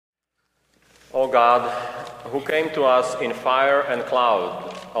O God, who came to us in fire and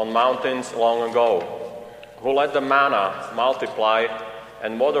cloud on mountains long ago, who let the manna multiply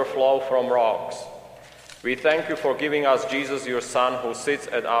and water flow from rocks, we thank you for giving us Jesus, your Son, who sits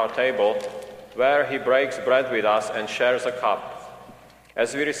at our table, where he breaks bread with us and shares a cup.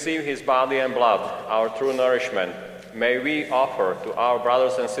 As we receive his body and blood, our true nourishment, may we offer to our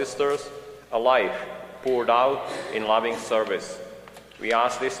brothers and sisters a life poured out in loving service. We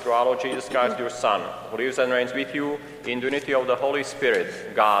ask this through our Lord Jesus Christ, your Son, who lives and reigns with you in the unity of the Holy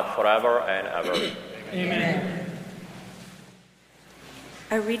Spirit, God, forever and ever. Amen.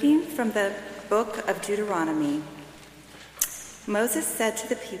 A reading from the book of Deuteronomy. Moses said to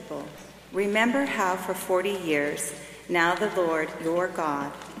the people, "Remember how for 40 years now the Lord, your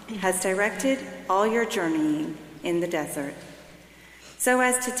God, has directed all your journeying in the desert, so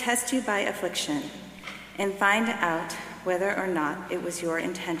as to test you by affliction and find out whether or not it was your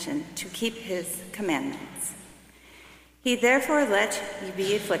intention to keep his commandments. He therefore let you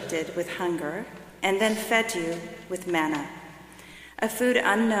be afflicted with hunger and then fed you with manna, a food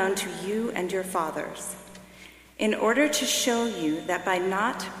unknown to you and your fathers, in order to show you that by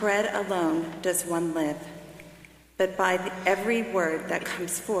not bread alone does one live, but by every word that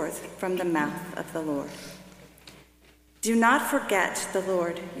comes forth from the mouth of the Lord. Do not forget the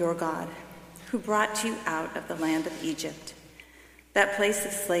Lord your God, who brought you out of the land of Egypt, that place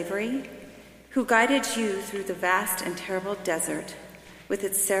of slavery, who guided you through the vast and terrible desert with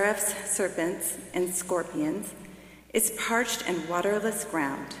its seraphs, serpents, and scorpions, its parched and waterless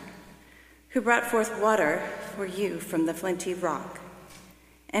ground, who brought forth water for you from the flinty rock,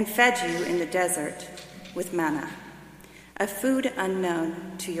 and fed you in the desert with manna, a food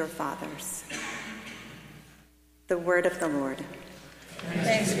unknown to your fathers." The word of the Lord.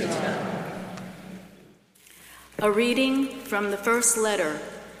 Thanks be to God. A reading from the first letter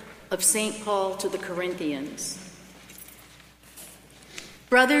of St. Paul to the Corinthians.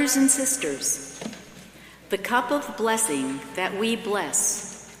 Brothers and sisters, the cup of blessing that we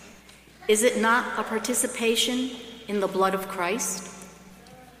bless, is it not a participation in the blood of Christ?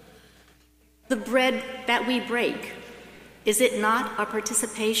 The bread that we break, is it not a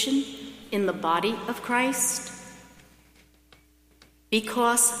participation in the body of Christ?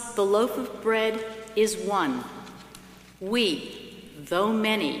 Because the loaf of bread is one, we, though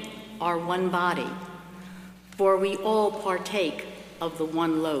many, are one body, for we all partake of the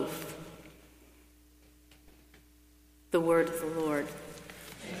one loaf. The word of the Lord.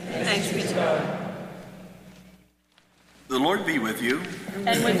 Thanks be to God. The Lord be with you.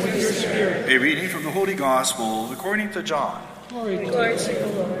 And with your spirit. A reading from the Holy Gospel according to John. Glory to the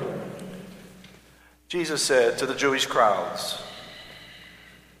Lord. Jesus said to the Jewish crowds,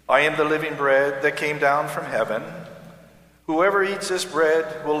 "I am the living bread that came down from heaven. Whoever eats this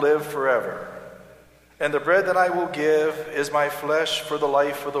bread will live forever. And the bread that I will give is my flesh for the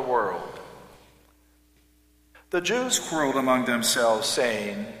life of the world." The Jews quarreled among themselves,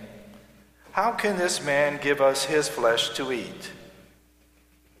 saying, "How can this man give us his flesh to eat?"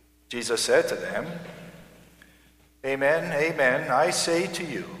 Jesus said to them, "Amen, amen, I say to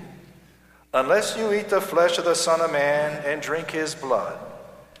you, unless you eat the flesh of the Son of Man and drink his blood,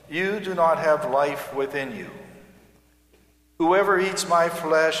 you do not have life within you. Whoever eats my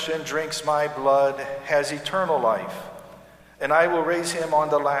flesh and drinks my blood has eternal life, and I will raise him on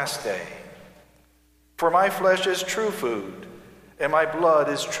the last day. For my flesh is true food, and my blood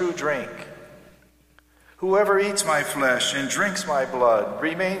is true drink. Whoever eats my flesh and drinks my blood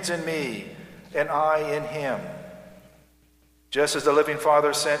remains in me, and I in him. Just as the living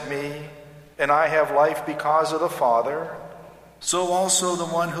Father sent me, and I have life because of the Father, so also the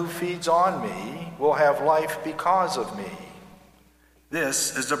one who feeds on me will have life because of me.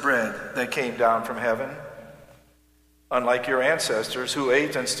 This is the bread that came down from heaven. Unlike your ancestors who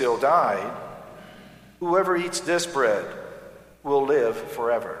ate and still died, whoever eats this bread will live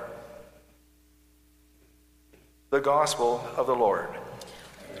forever." The Gospel of the Lord.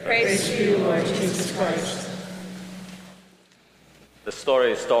 Praise to you, Lord Jesus Christ. The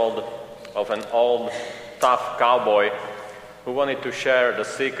story is told of an old, tough cowboy who wanted to share the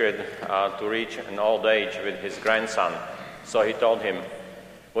secret to reach an old age with his grandson. So he told him,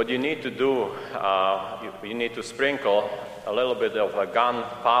 what you need to do, you need to sprinkle a little bit of a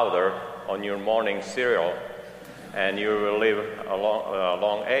gunpowder on your morning cereal, and you will live a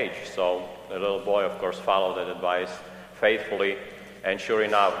long age. So the little boy, of course, followed that advice faithfully, and sure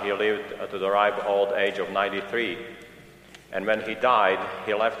enough, he lived to the ripe old age of 93. And when he died,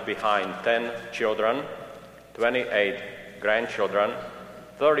 he left behind 10 children, 28 grandchildren,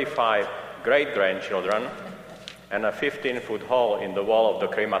 35 great-grandchildren, and a 15-foot hole in the wall of the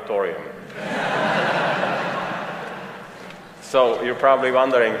crematorium. So you're probably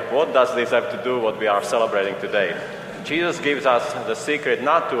wondering, what does this have to do with what we are celebrating today? Jesus gives us the secret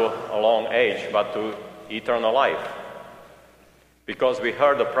not to a long age, but to eternal life. Because we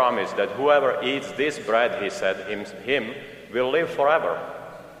heard the promise that whoever eats this bread, he said, him will live forever.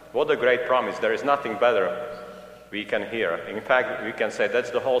 What a great promise. There is nothing better we can hear. In fact, we can say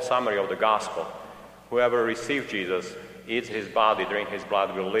that's the whole summary of the gospel. Whoever receives Jesus, eats his body, drinks his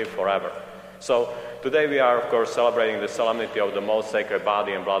blood, will live forever. So today we are, of course, celebrating the solemnity of the most sacred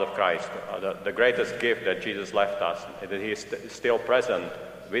body and blood of Christ, the greatest gift that Jesus left us, that he is still present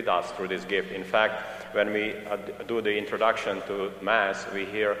with us through this gift. In fact, when we do the introduction to Mass, we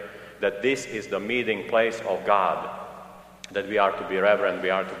hear that this is the meeting place of God, that we are to be reverent,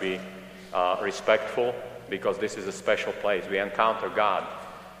 we are to be respectful, because this is a special place. We encounter God,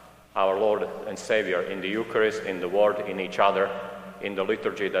 our Lord and Savior, in the Eucharist, in the Word, in each other, in the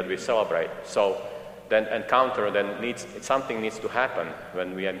liturgy that we celebrate. So then something needs to happen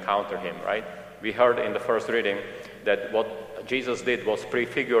when we encounter him, right? We heard in the first reading that what Jesus did was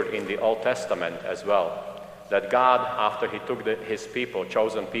prefigured in the Old Testament as well. That God, after he took his people,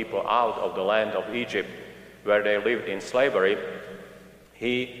 chosen people, out of the land of Egypt, where they lived in slavery,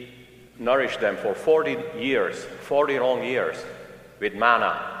 he nourished them for 40 long years, with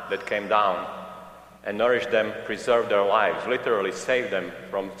manna that came down, and nourished them, preserved their lives, literally saved them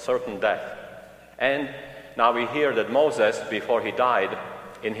from certain death. And now we hear that Moses, before he died,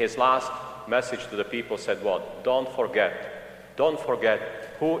 in his last message to the people said what? Don't forget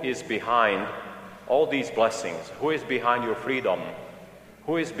who is behind all these blessings, who is behind your freedom,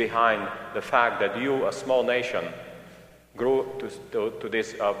 who is behind the fact that you, a small nation, grew to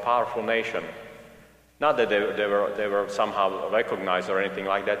this powerful nation. Not that they were somehow recognized or anything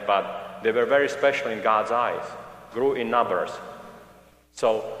like that, but they were very special in God's eyes, grew in numbers.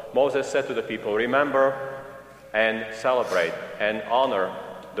 So Moses said to the people, remember and celebrate and honor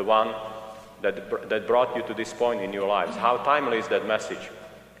the one that brought you to this point in your lives. How timely is that message?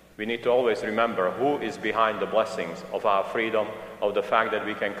 We need to always remember who is behind the blessings of our freedom, of the fact that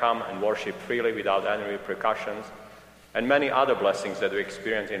we can come and worship freely without any repercussions, and many other blessings that we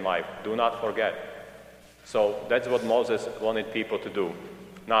experience in life. Do not forget. So that's what Moses wanted people to do.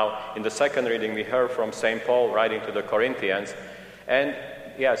 Now, in the second reading, we heard from St. Paul writing to the Corinthians, and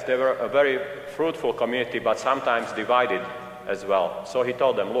yes, they were a very fruitful community, but sometimes divided as well. So he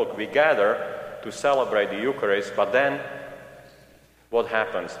told them, look, we gather to celebrate the Eucharist, but then what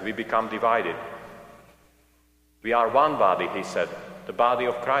happens? We become divided. We are one body, he said, the body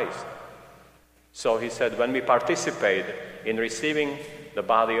of Christ. So he said, when we participate in receiving the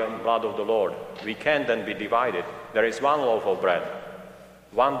body and blood of the Lord, we can then be divided. There is one loaf of bread,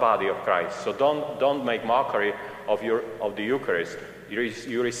 one body of Christ. So don't make mockery of the Eucharist.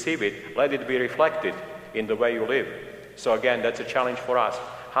 You receive it, let it be reflected in the way you live. So again, that's a challenge for us.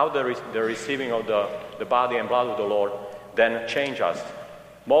 How the receiving of the body and blood of the Lord then change us.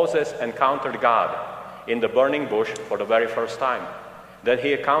 Moses encountered God in the burning bush for the very first time. Then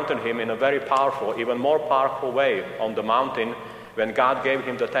he encountered him in a very powerful, even more powerful way on the mountain when God gave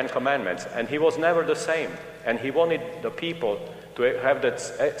him the 10 Commandments. And he was never the same. And he wanted the people to have that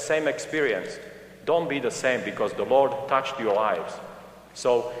same experience. Don't be the same, because the Lord touched your lives.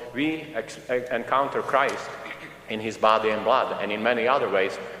 So we encounter Christ in his body and blood and in many other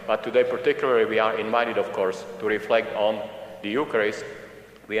ways. But today particularly we are invited, of course, to reflect on the Eucharist.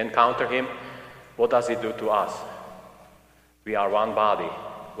 We encounter him. What does it do to us? We are one body,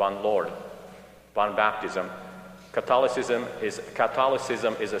 one Lord, one baptism. Catholicism is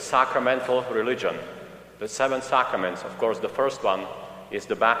a sacramental religion. The 7 sacraments, of course, the first one is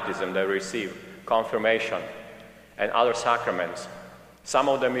the baptism that we receive, confirmation, and other sacraments. Some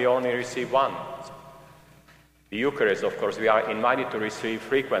of them we only receive one. The Eucharist, of course, we are invited to receive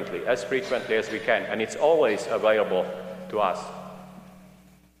frequently as we can, and it's always available to us.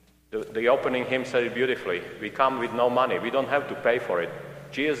 The opening hymn said it beautifully. We come with no money. We don't have to pay for it.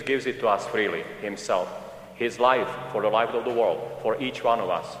 Jesus gives it to us freely, himself. His life for the life of the world, for each one of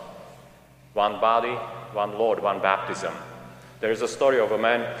us. One body, one Lord, one baptism. There is a story of a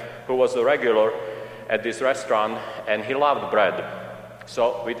man who was a regular at this restaurant, and he loved bread.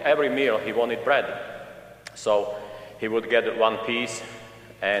 So with every meal, he wanted bread. So he would get one piece,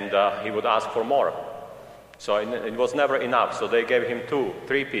 and he would ask for more. So it was never enough. So they gave him 2,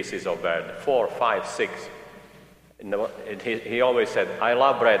 3 pieces of bread, 4, 5, 6. He always said, I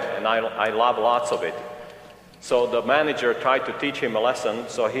love bread, and I love lots of it. So the manager tried to teach him a lesson.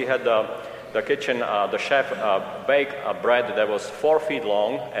 So he had the kitchen, the chef bake a bread that was 4 feet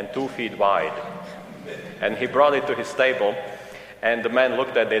long and 2 feet wide. And he brought it to his table, and the man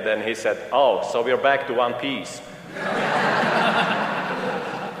looked at it and he said, "Oh, so we're back to one piece."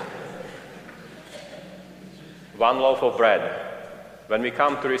 One loaf of bread. When we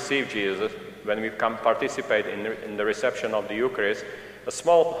come to receive Jesus, when we come participate in the reception of the Eucharist, a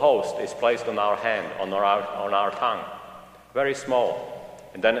small host is placed on our hand, on our tongue, very small.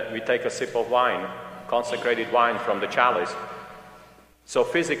 And then we take a sip of wine, consecrated wine from the chalice. So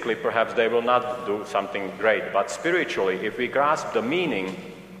physically, perhaps they will not do something great, but spiritually, if we grasp the meaning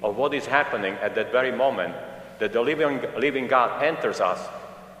of what is happening at that very moment, that the living God enters us,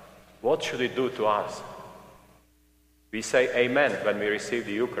 what should it do to us? We say amen when we receive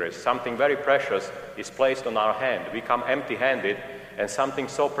the Eucharist. Something very precious is placed on our hand. We come empty-handed, and something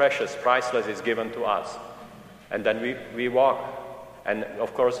so precious, priceless, is given to us. And then we walk. And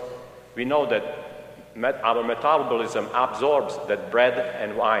of course, we know that our metabolism absorbs that bread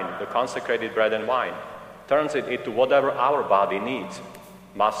and wine, the consecrated bread and wine, turns it into whatever our body needs,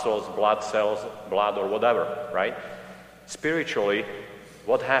 muscles, blood cells, blood, or whatever, right? Spiritually,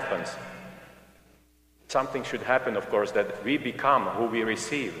 what happens? Something should happen, of course, that we become who we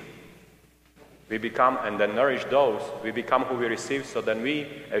receive. We become and then nourish those. We become who we receive, so then we,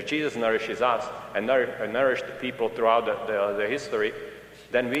 as Jesus nourishes us and nourished people throughout the history,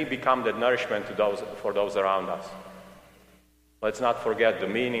 then we become the nourishment for those around us. Let's not forget the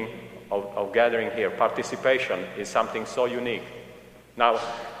meaning of gathering here. Participation is something so unique. Now,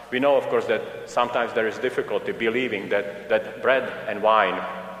 we know, of course, that sometimes there is difficulty believing that bread and wine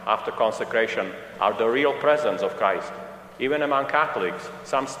after consecration are the real presence of Christ. Even among Catholics,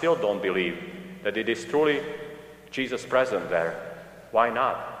 some still don't believe that it is truly Jesus present there. Why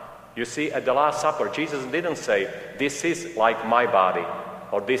not? You see, at the Last Supper, Jesus didn't say, "This is like my body,"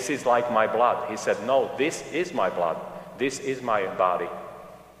 or "This is like my blood." He said, "No, this is my blood. This is my body."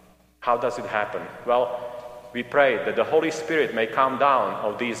 How does it happen? Well, we pray that the Holy Spirit may come down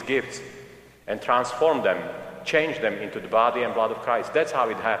of these gifts and transform them, change them into the body and blood of Christ. That's how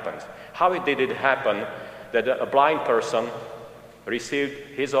it happens. How did it happen that a blind person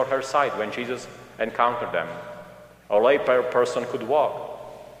received his or her sight when Jesus encountered them? A lay person could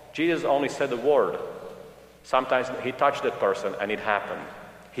walk. Jesus only said a word. Sometimes he touched that person and it happened.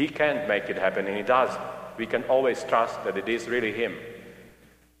 He can make it happen, and he does. We can always trust that it is really him.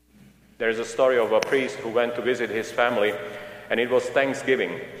 There is a story of a priest who went to visit his family, and it was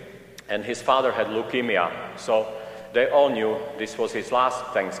Thanksgiving, and his father had leukemia, so they all knew this was his last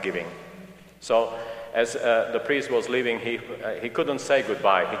Thanksgiving. So as the priest was leaving, he couldn't say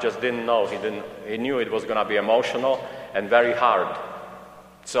goodbye. He just didn't know. He knew it was going to be emotional and very hard.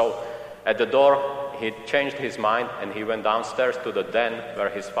 So at the door, he changed his mind, and he went downstairs to the den where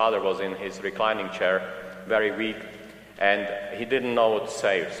his father was in his reclining chair, very weak, and he didn't know what to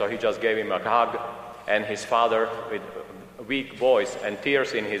say. So he just gave him a hug, and his father, with a weak voice and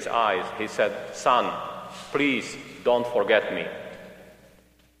tears in his eyes, he said, "Son, please don't forget me."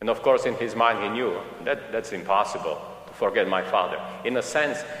 And of course, in his mind, he knew that's impossible to forget my father. In a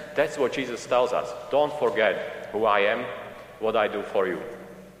sense, that's what Jesus tells us. Don't forget who I am, what I do for you.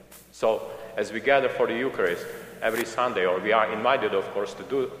 So as we gather for the Eucharist every Sunday, or we are invited, of course,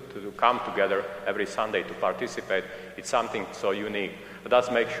 to come together every Sunday to participate, it's something so unique. Let us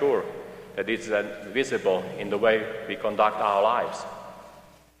make sure that it's visible in the way we conduct our lives.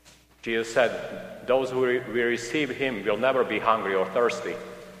 Jesus said, "Those who we receive him will never be hungry or thirsty."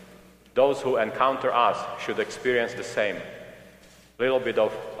 Those who encounter us should experience the same. A little bit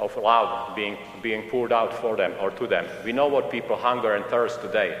of love being poured out for them or to them. We know what people hunger and thirst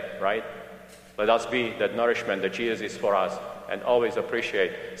today, right? Let us be that nourishment that Jesus is for us, and always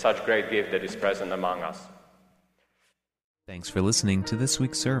appreciate such great gift that is present among us. Thanks for listening to this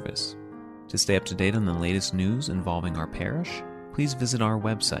week's service. To stay up to date on the latest news involving our parish, please visit our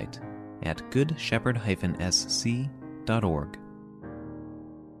website at goodshepherd-sc.org.